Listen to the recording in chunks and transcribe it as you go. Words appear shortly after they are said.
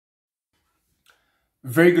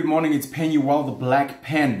Very good morning, it's Penuel the Black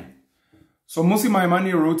Pen. So Mmusi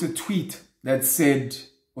Maimane wrote a tweet that said,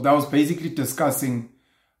 well, that was basically discussing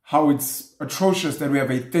how it's atrocious that we have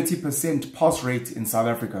a 30% pass rate in South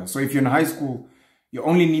Africa. So if you're in high school, you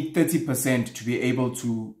only need 30% to be able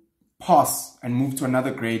to pass and move to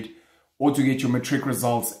another grade or to get your matric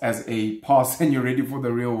results as a pass and you're ready for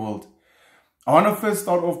the real world. I want to first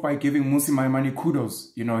start off by giving Mmusi Maimane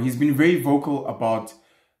kudos. You know, he's been very vocal about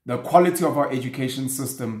the quality of our education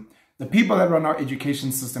system, the people that run our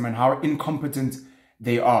education system and how incompetent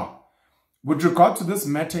they are. With regard to this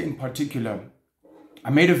matter in particular, I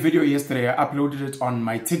made a video yesterday. I uploaded it on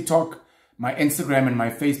my TikTok, my Instagram and my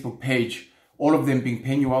Facebook page, all of them being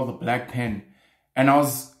Penuel the Black Pen. And I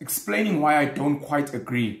was explaining why I don't quite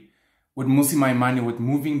agree with Mmusi Maimane with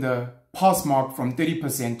moving the pass mark from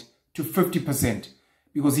 30% to 50%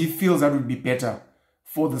 because he feels that would be better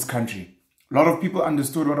for this country. A lot of people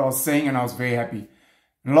understood what I was saying and I was very happy.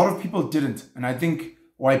 And a lot of people didn't. And I think,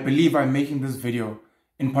 or I believe I'm making this video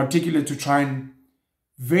in particular to try and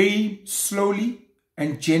very slowly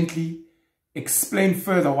and gently explain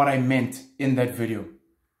further what I meant in that video.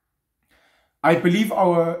 I believe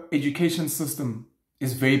our education system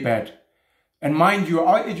is very bad. And mind you,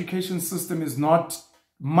 our education system is not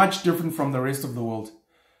much different from the rest of the world.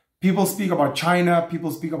 People speak about China,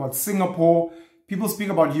 people speak about Singapore, people speak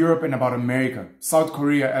about Europe and about America, South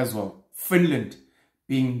Korea as well, Finland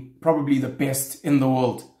being probably the best in the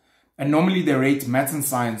world. And normally they rate maths and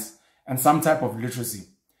science and some type of literacy.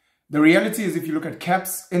 The reality is if you look at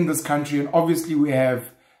CAPS in this country, and obviously we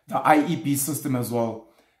have the IEP system as well,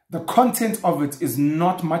 the content of it is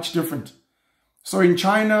not much different. So in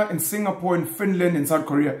China, in Singapore, in Finland, in South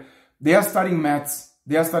Korea, they are studying maths,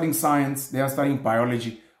 they are studying science, they are studying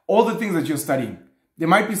biology, all the things that you're studying. There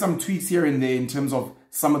might be some tweaks here and there in terms of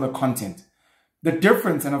some of the content. The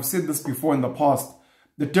difference, and I've said this before in the past,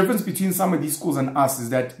 the difference between some of these schools and us is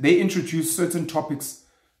that they introduce certain topics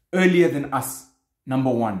earlier than us, number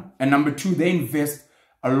one. And number two, they invest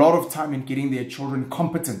a lot of time in getting their children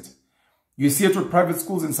competent. You see it with private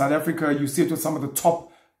schools in South Africa, you see it with some of the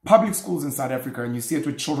top public schools in South Africa, and you see it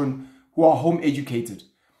with children who are home educated.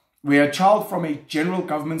 Where a child from a general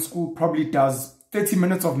government school probably does 30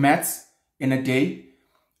 minutes of maths in a day.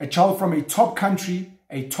 A child from a top country,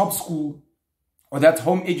 a top school, or that's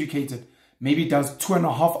home educated, maybe does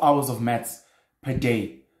 2.5 hours of maths per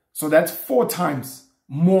day. So that's 4 times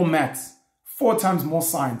more maths, 4 times more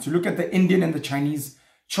science. You look at the Indian and the Chinese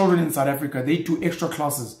children in South Africa, they do extra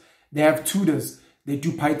classes. They have tutors, they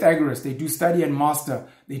do Pythagoras, they do study and master,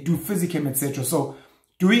 they do physicum, etc. So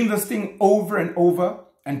doing this thing over and over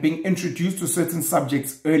and being introduced to certain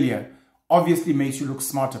subjects earlier obviously makes you look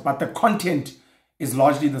smarter, but the content is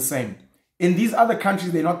largely the same. In these other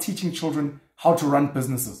countries, they're not teaching children how to run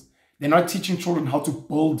businesses. They're not teaching children how to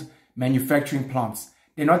build manufacturing plants.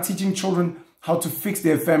 They're not teaching children how to fix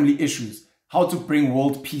their family issues, how to bring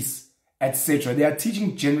world peace, etc. They are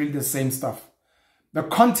teaching generally the same stuff. The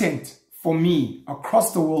content for me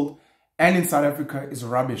across the world and in South Africa is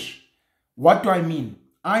rubbish. What do I mean?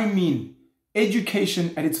 I mean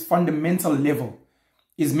education at its fundamental level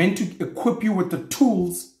is meant to equip you with the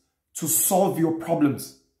tools to solve your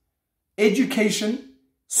problems. Education,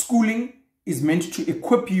 schooling is meant to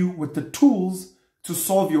equip you with the tools to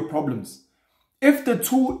solve your problems. If the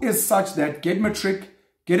tool is such that get matric,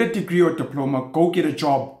 get a degree or diploma, go get a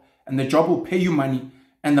job, and the job will pay you money,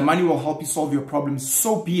 and the money will help you solve your problems,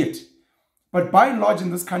 so be it. But by and large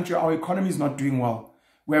in this country, our economy is not doing well.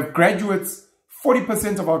 We have graduates,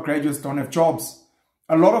 40% of our graduates don't have jobs.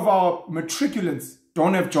 A lot of our matriculants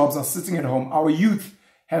don't have jobs, are sitting at home. Our youth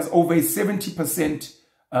has over a 70%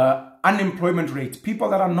 unemployment rate. People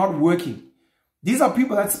that are not working. These are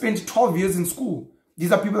people that spent 12 years in school.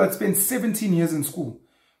 These are people that spent 17 years in school,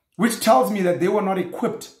 which tells me that they were not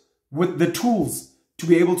equipped with the tools to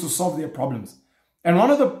be able to solve their problems. And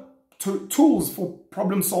one of the tools for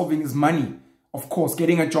problem solving is money. Of course,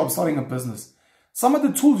 getting a job, starting a business. Some of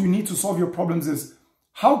the tools you need to solve your problems is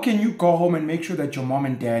how can you go home and make sure that your mom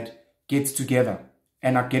and dad gets together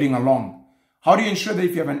and are getting along? How do you ensure that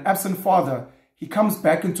if you have an absent father, he comes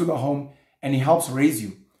back into the home and he helps raise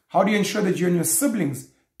you? How do you ensure that you and your siblings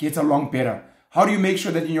get along better? How do you make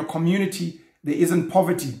sure that in your community there isn't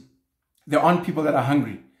poverty? There aren't people that are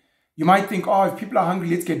hungry. You might think, oh, if people are hungry,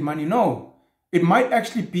 let's get money. No, it might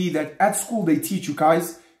actually be that at school they teach you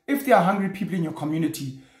guys, if there are hungry people in your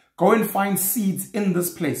community, go and find seeds in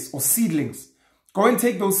this place or seedlings. Go and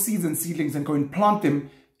take those seeds and seedlings and go and plant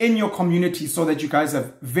them in your community so that you guys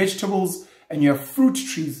have vegetables and you have fruit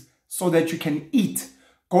trees so that you can eat.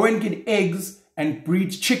 Go and get eggs and breed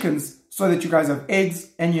chickens so that you guys have eggs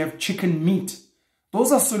and you have chicken meat.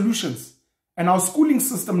 Those are solutions. And our schooling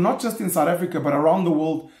system, not just in South Africa, but around the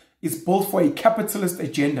world, is built for a capitalist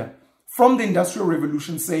agenda. From the Industrial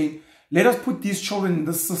Revolution saying, let us put these children in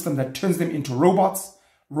this system that turns them into robots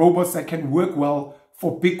that can work well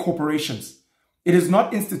for big corporations. It is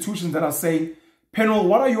not institutions that are saying, Penel,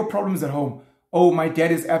 what are your problems at home? Oh, my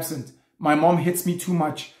dad is absent. My mom hits me too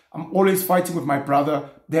much. I'm always fighting with my brother.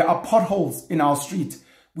 There are potholes in our street.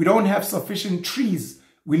 We don't have sufficient trees.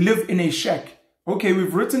 We live in a shack. Okay,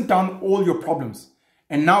 we've written down all your problems.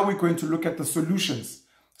 And now we're going to look at the solutions.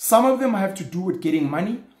 Some of them have to do with getting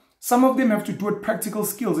money. Some of them have to do with practical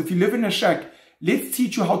skills. If you live in a shack, let's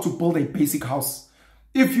teach you how to build a basic house.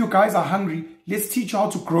 If you guys are hungry, let's teach you how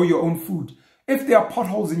to grow your own food. If there are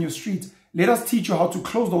potholes in your street, let us teach you how to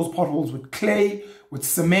close those potholes with clay, with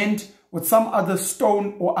cement, with some other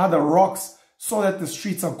stone or other rocks so that the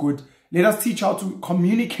streets are good. Let us teach how to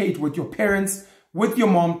communicate with your parents, with your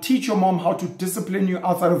mom. Teach your mom how to discipline you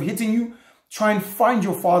outside of hitting you. Try and find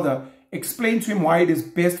your father. Explain to him why it is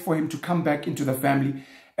best for him to come back into the family,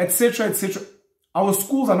 etc., etc. Our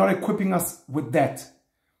schools are not equipping us with that.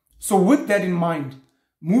 So with that in mind,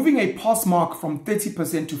 moving a pass mark from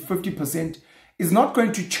 30% to 50% is not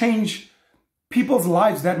going to change people's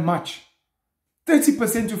lives that much.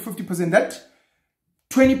 30% to 50%, that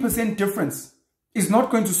 20% difference is not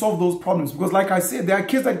going to solve those problems. Because like I said, there are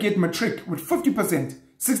kids that get matric with 50%,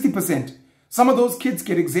 60%. Some of those kids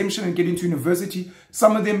get exemption and get into university.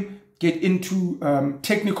 Some of them get into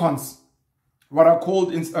technicons, what are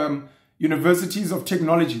called universities of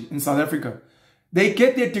technology in South Africa. They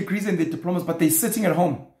get their degrees and their diplomas, but they're sitting at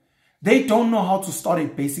home. They don't know how to start a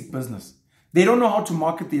basic business. They don't know how to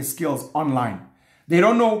market their skills online. They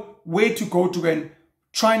don't know where to go to and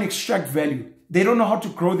try and extract value. They don't know how to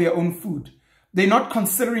grow their own food. They're not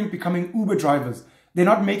considering becoming Uber drivers. They're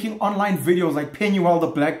not making online videos like Penuel the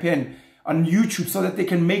Black Pen on YouTube so that they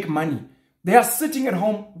can make money. They are sitting at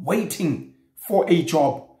home waiting for a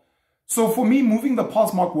job. So for me, moving the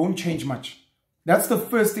pass mark won't change much. That's the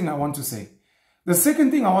first thing I want to say. The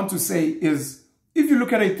second thing I want to say is, if you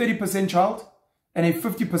look at a 30% child and a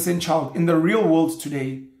 50% child in the real world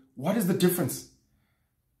today, what is the difference?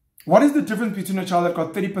 What is the difference between a child that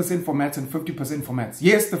got 30% for maths and 50% for maths?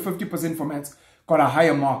 Yes, the 50% for maths got a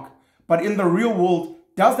higher mark. But in the real world,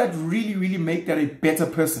 does that really make that a better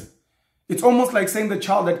person? It's almost like saying the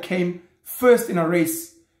child that came first in a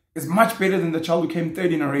race is much better than the child who came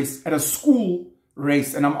third in a race, at a school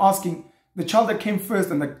race. And I'm asking, the child that came first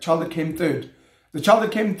and the child that came third. The child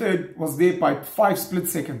that came third was there by 5 split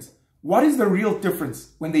seconds. What is the real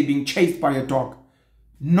difference when they're being chased by a dog?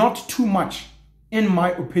 Not too much, in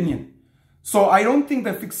my opinion. So I don't think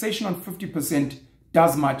the fixation on 50%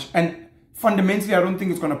 does much. And fundamentally, I don't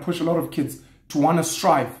think it's going to push a lot of kids to want to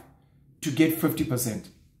strive to get 50%.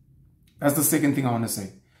 That's the second thing I want to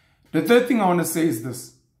say. The third thing I want to say is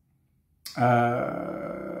this.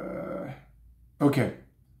 Okay.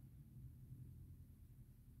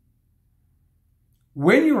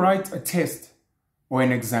 When you write a test or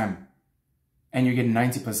an exam and you get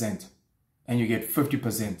 90% and you get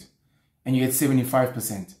 50% and you get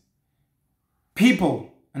 75%,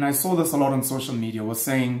 people, and I saw this a lot on social media, were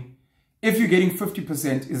saying, if you're getting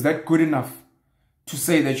 50%, is that good enough to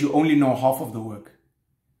say that you only know half of the work?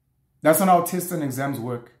 That's not how tests and exams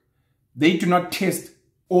work. They do not test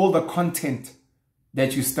all the content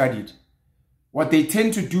that you studied. What they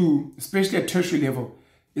tend to do, especially at tertiary level,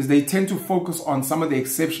 is they tend to focus on some of the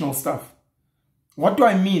exceptional stuff. What do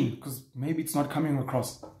I mean? Because maybe it's not coming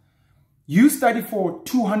across. You study for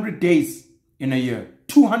 200 days in a year,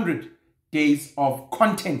 200 days of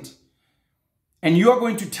content. And you are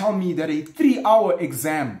going to tell me that a 3-hour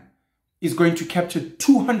exam is going to capture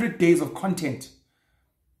 200 days of content.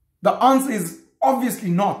 The answer is obviously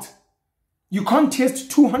not. You can't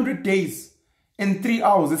test 200 days in 3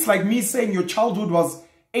 hours. It's like me saying your childhood was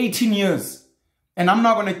 18 years. And I'm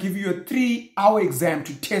not going to give you a 3-hour exam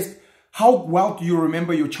to test how well do you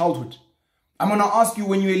remember your childhood. I'm going to ask you,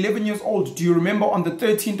 when you were 11 years old, do you remember on the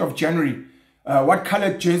 13th of January what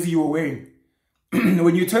colored jersey you were wearing?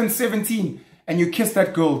 When you turned 17 and you kissed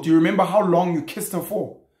that girl, do you remember how long you kissed her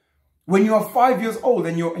for? When you are 5 years old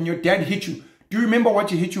and your dad hit you, do you remember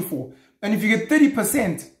what he hit you for? And if you get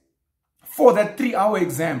 30% for that 3-hour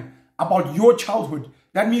exam about your childhood,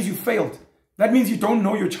 that means you failed. That means you don't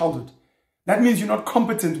know your childhood. That means you're not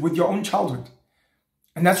competent with your own childhood.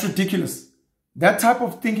 And that's ridiculous. That type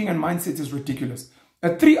of thinking and mindset is ridiculous. A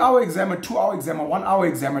 3-hour exam, a 2-hour exam, a 1-hour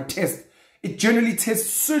exam, a test, it generally tests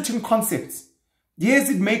certain concepts. Yes,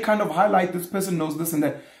 it may kind of highlight this person knows this and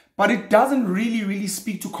that, but it doesn't really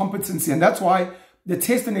speak to competency. And that's why the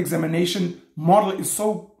test and examination model is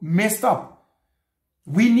so messed up.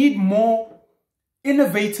 We need more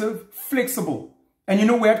innovative, flexible. And you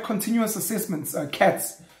know, we had continuous assessments,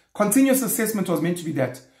 CATS. Continuous assessment was meant to be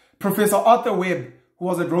that. Professor Arthur Webb, who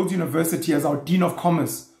was at Rhodes University as our Dean of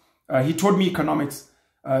Commerce, he taught me economics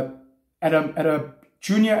at a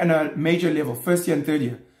junior and a major level, first year and third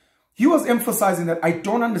year. He was emphasizing that I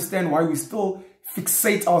don't understand why we still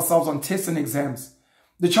fixate ourselves on tests and exams.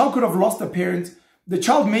 The child could have lost a parent. The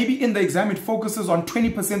child, maybe in the exam, it focuses on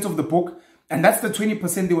 20% of the book, and that's the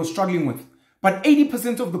 20% they were struggling with. But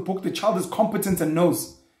 80% of the book, the child is competent and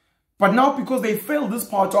knows. But now, because they failed this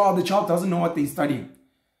part, the child doesn't know what they're studying.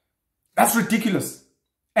 That's ridiculous.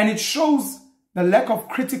 And it shows the lack of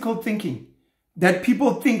critical thinking, that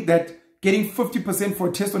people think that getting 50% for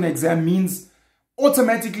a test or an exam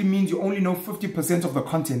automatically means you only know 50% of the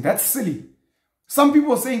content. That's silly. Some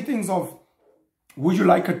people are saying things of, would you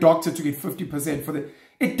like a doctor to get 50% for the...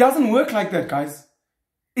 It doesn't work like that, guys.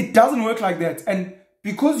 It doesn't work like that. And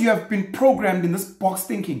because you have been programmed in this box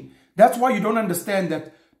thinking, that's why you don't understand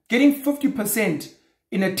that getting 50%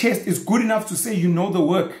 in a test is good enough to say you know the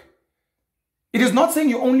work. It is not saying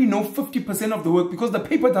you only know 50% of the work, because the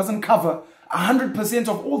paper doesn't cover 100%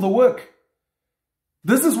 of all the work.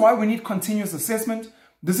 This is why we need continuous assessment.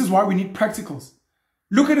 This is why we need practicals.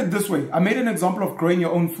 Look at it this way. I made an example of growing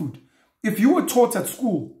your own food. If you were taught at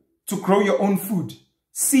school to grow your own food,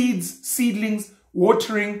 seeds, seedlings,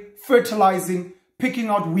 watering, fertilizing, picking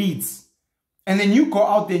out weeds, and then you go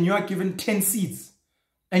out there and you are given 10 seeds,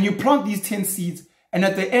 and you plant these 10 seeds, and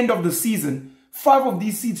at the end of the season, 5 of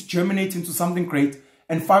these seeds germinate into something great,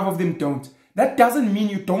 and 5 of them don't. That doesn't mean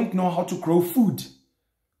you don't know how to grow food.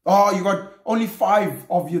 Oh, you got only 5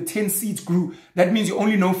 of your 10 seeds grew. That means you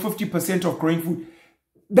only know 50% of growing food.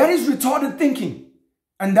 That is retarded thinking.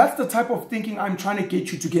 And that's the type of thinking I'm trying to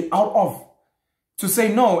get you to get out of. To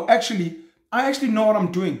say, no, actually, I actually know what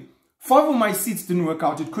I'm doing. 5 of my seeds didn't work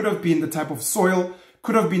out. It could have been the type of soil,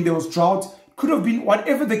 could have been there was drought, could have been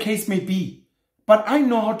whatever the case may be. But I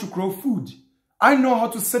know how to grow food. I know how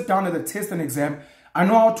to sit down at a test and exam. I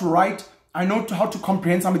know how to write. I know how to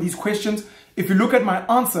comprehend some of these questions. If you look at my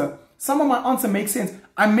answer, some of my answer makes sense.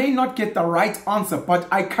 I may not get the right answer, but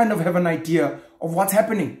I kind of have an idea of what's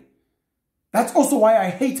happening. That's also why I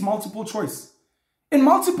hate multiple choice. In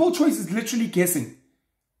multiple choice, it's literally guessing.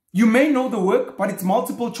 You may know the work, but it's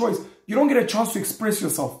multiple choice. You don't get a chance to express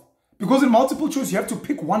yourself. Because in multiple choice, you have to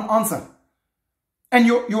pick one answer. And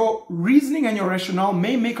your reasoning and your rationale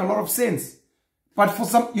may make a lot of sense. But for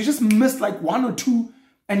some, you just missed like 1 or 2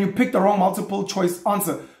 and you picked the wrong multiple choice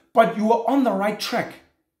answer. But you are on the right track.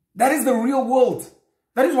 That is the real world.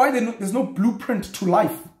 That is why there's no blueprint to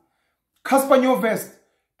life. Casper Nyovest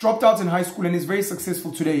dropped out in high school and is very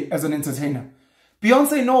successful today as an entertainer.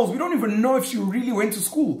 Beyonce Knowles, we don't even know if she really went to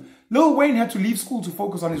school. Lil Wayne had to leave school to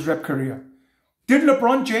focus on his rap career. Did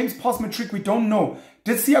LeBron James pass matric? We don't know.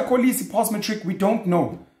 Did Siya Kolisi pass matric? We don't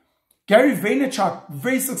know. Gary Vaynerchuk,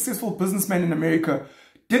 very successful businessman in America,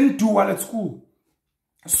 didn't do well at school.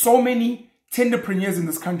 So many tenderpreneurs in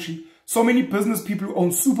this country, so many business people who own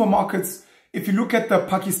supermarkets. If you look at the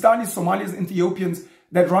Pakistanis, Somalis, Ethiopians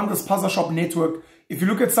that run the Spaza Shop network, if you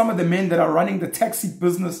look at some of the men that are running the taxi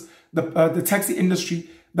business, the taxi industry,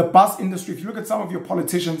 the bus industry, if you look at some of your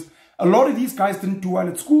politicians, a lot of these guys didn't do well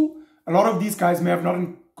at school. A lot of these guys may have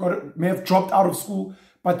dropped out of school,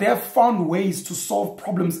 but they have found ways to solve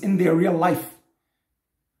problems in their real life.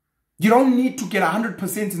 You don't need to get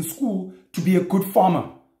 100% in school to be a good farmer,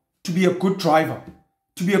 to be a good driver,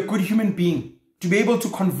 to be a good human being, to be able to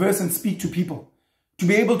converse and speak to people, to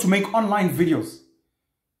be able to make online videos.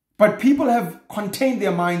 But people have contained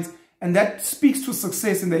their minds, and that speaks to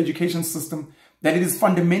success in the education system, that it has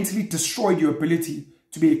fundamentally destroyed your ability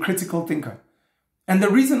to be a critical thinker. And the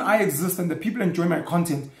reason I exist and the people enjoy my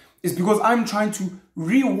content is because I'm trying to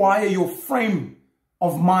rewire your frame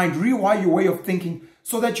of mind, rewire your way of thinking,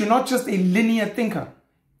 so that you're not just a linear thinker.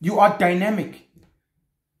 You are dynamic.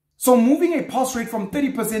 So moving a pass rate from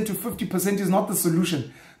 30% to 50% is not the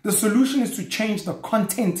solution. The solution is to change the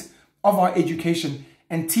content of our education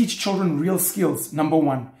and teach children real skills, number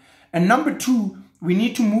 1. And number 2, we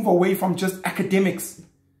need to move away from just academics.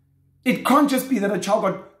 It can't just be that a child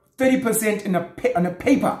got 30% in a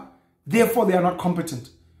paper, therefore they are not competent.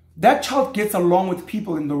 That child gets along with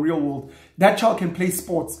people in the real world. That child can play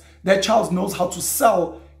sports. That child knows how to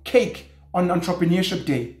sell cake on Entrepreneurship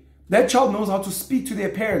Day. That child knows how to speak to their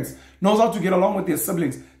parents, knows how to get along with their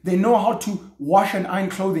siblings. They know how to wash and iron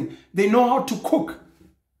clothing. They know how to cook.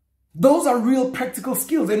 Those are real practical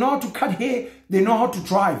skills. They know how to cut hair. They know how to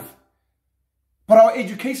drive. But our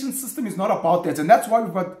education system is not about that. And that's why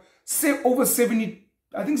we've got over 72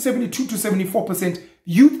 to 74%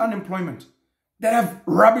 youth unemployment. that have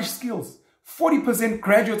rubbish skills. 40%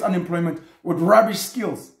 graduate unemployment with rubbish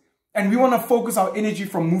skills. And we want to focus our energy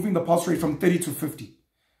from moving the pass rate from 30 to 50.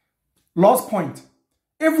 Last point.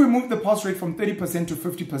 If we move the pass rate from 30% to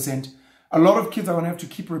 50%, a lot of kids are going to have to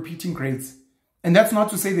keep repeating grades. And that's not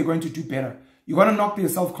to say they're going to do better. You're going to knock their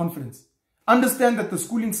self-confidence. Understand that the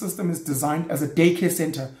schooling system is designed as a daycare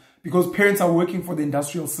center because parents are working for the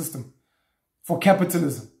industrial system, for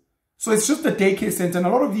capitalism. So it's just a daycare center. And a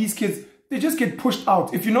lot of these kids, they just get pushed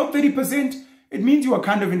out. If you're not 30%, it means you are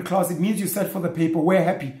kind of in class. It means you sat for the paper. We're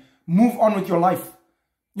happy. Move on with your life.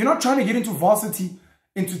 You're not trying to get into varsity,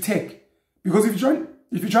 into tech. Because if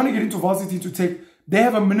you're trying to get into varsity, into tech, they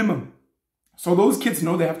have a minimum. So those kids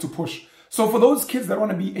know they have to push. So for those kids that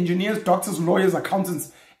want to be engineers, doctors, lawyers,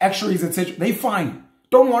 accountants, actuaries, etc., they're fine.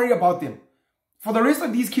 Don't worry about them. For the rest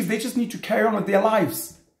of these kids, they just need to carry on with their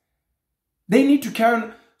lives. They need to carry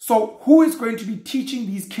on. So who is going to be teaching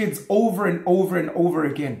these kids over and over and over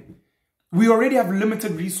again? We already have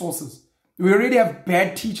limited resources. We already have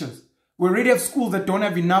bad teachers. We already have schools that don't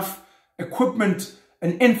have enough equipment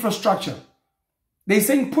and infrastructure. They're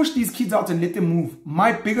saying push these kids out and let them move.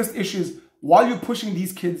 My biggest issue is while you're pushing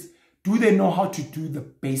these kids, do they know how to do the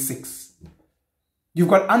basics? You've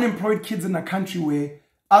got unemployed kids in a country where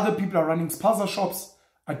other people are running spaza shops,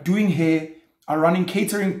 are doing hair, are running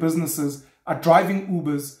catering businesses, are driving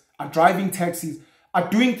Ubers, are driving taxis, are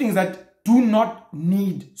doing things that do not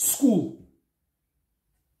need school.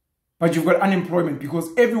 But you've got unemployment because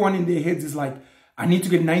everyone in their heads is like, I need to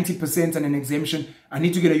get 90% and an exemption. I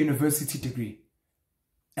need to get a university degree.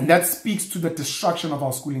 And that speaks to the destruction of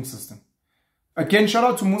our schooling system. Again, shout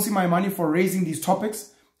out to Maimane for raising these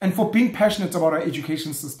topics and for being passionate about our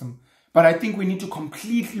education system. But I think we need to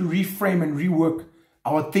completely reframe and rework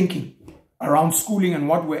our thinking around schooling and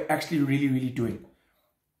what we're actually really doing.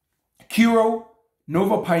 Kiro,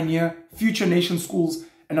 Nova Pioneer, Future Nation schools,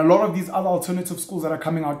 and a lot of these other alternative schools that are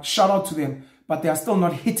coming out, shout out to them, but they are still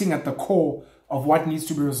not hitting at the core of what needs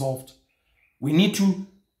to be resolved. We need to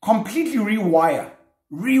completely rewire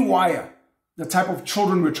the type of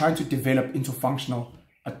children we're trying to develop into functional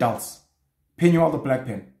adults. Pin you all the black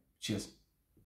pen. Cheers.